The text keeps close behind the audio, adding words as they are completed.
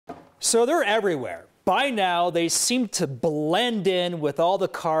So they're everywhere. By now, they seem to blend in with all the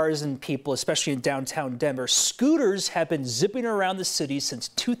cars and people, especially in downtown Denver. Scooters have been zipping around the city since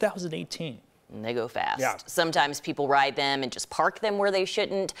 2018. And they go fast. Yeah. Sometimes people ride them and just park them where they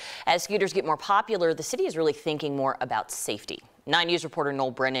shouldn't. As scooters get more popular, the city is really thinking more about safety. 9 News reporter Noel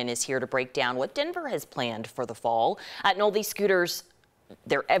Brennan is here to break down what Denver has planned for the fall. Noel, these scooters,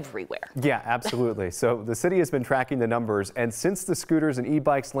 they're everywhere. Yeah, absolutely. So the city has been tracking the numbers, and since the scooters and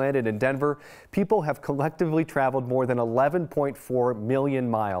e-bikes landed in Denver, people have collectively traveled more than 11.4 million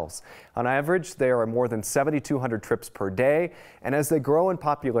miles. On average, there are more than 7,200 trips per day, and as they grow in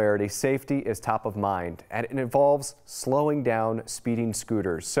popularity, safety is top of mind, and it involves slowing down speeding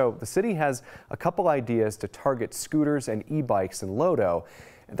scooters. So the city has a couple ideas to target scooters and e-bikes in LoDo.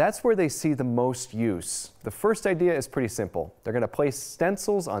 That's where they see the most use. The first idea is pretty simple. They're going to place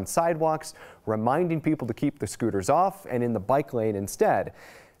stencils on sidewalks, reminding people to keep the scooters off and in the bike lane instead.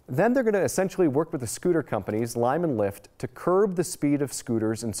 Then they're going to essentially work with the scooter companies, Lime and Lyft, to curb the speed of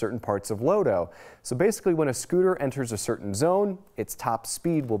scooters in certain parts of LoDo. So basically, when a scooter enters a certain zone, its top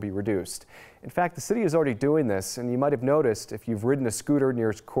speed will be reduced. In fact, the city is already doing this, and you might have noticed if you've ridden a scooter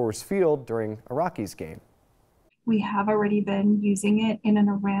near Coors Field during a Rockies game. We have already been using it in and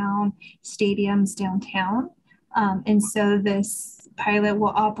around stadiums downtown. And so this pilot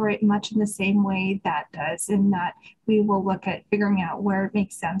will operate much in the same way that does, in that we will look at figuring out where it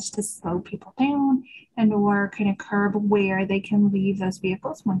makes sense to slow people down and or kind of curb where they can leave those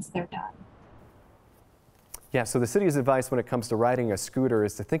vehicles once they're done. Yeah, so the city's advice when it comes to riding a scooter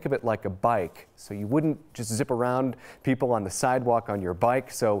is to think of it like a bike. So you wouldn't just zip around people on the sidewalk on your bike,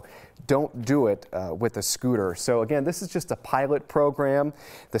 so don't do it with a scooter. So again, this is just a pilot program.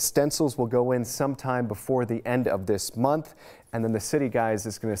 The stencils will go in sometime before the end of this month, and then the city, guys,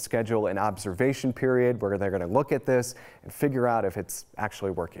 is going to schedule an observation period where they're going to look at this and figure out if it's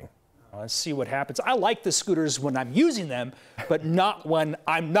actually working. Let's see what happens. I like the scooters when I'm using them, but not when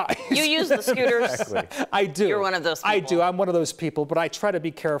I'm not. You use the scooters? Exactly. I do. You're one of those people. I do. I'm one of those people, but I try to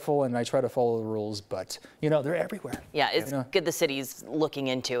be careful and I try to follow the rules, but, you know, they're everywhere. Yeah, it's good the city's looking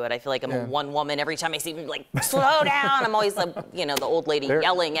into it. I feel like I'm a one woman. Every time I see them, like, slow down, I'm always, you know, the old lady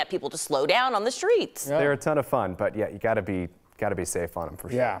yelling at people to slow down on the streets. Yeah. They're a ton of fun, but yeah, you got to be safe on them for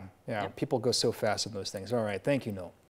sure. Yeah, people go so fast in those things. All right, thank you, Noel.